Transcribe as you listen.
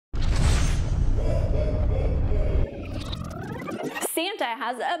Santa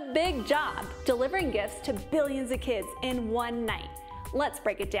has a big job, delivering gifts to billions of kids in one night. Let's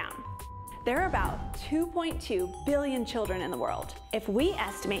break it down. There are about 2.2 billion children in the world. If we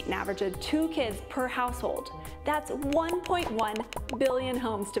estimate an average of 2 kids per household, that's 1.1 billion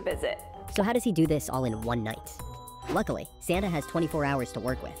homes to visit. So how does he do this all in one night? Luckily, Santa has 24 hours to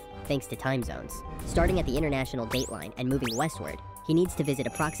work with, thanks to time zones. Starting at the international dateline and moving westward, he needs to visit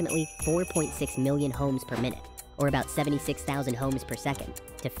approximately 4.6 million homes per minute, or about 76,000 homes per second,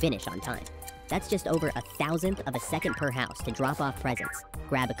 to finish on time. That's just over 1,000th of a second per house to drop off presents,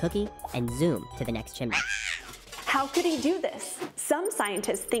 grab a cookie, and zoom to the next chimney. How could he do this? Some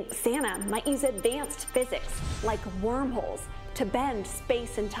scientists think Santa might use advanced physics, like wormholes, to bend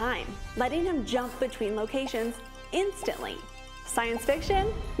space and time, letting him jump between locations instantly. Science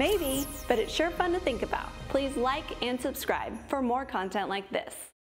fiction? Maybe, but it's sure fun to think about. Please like and subscribe for more content like this.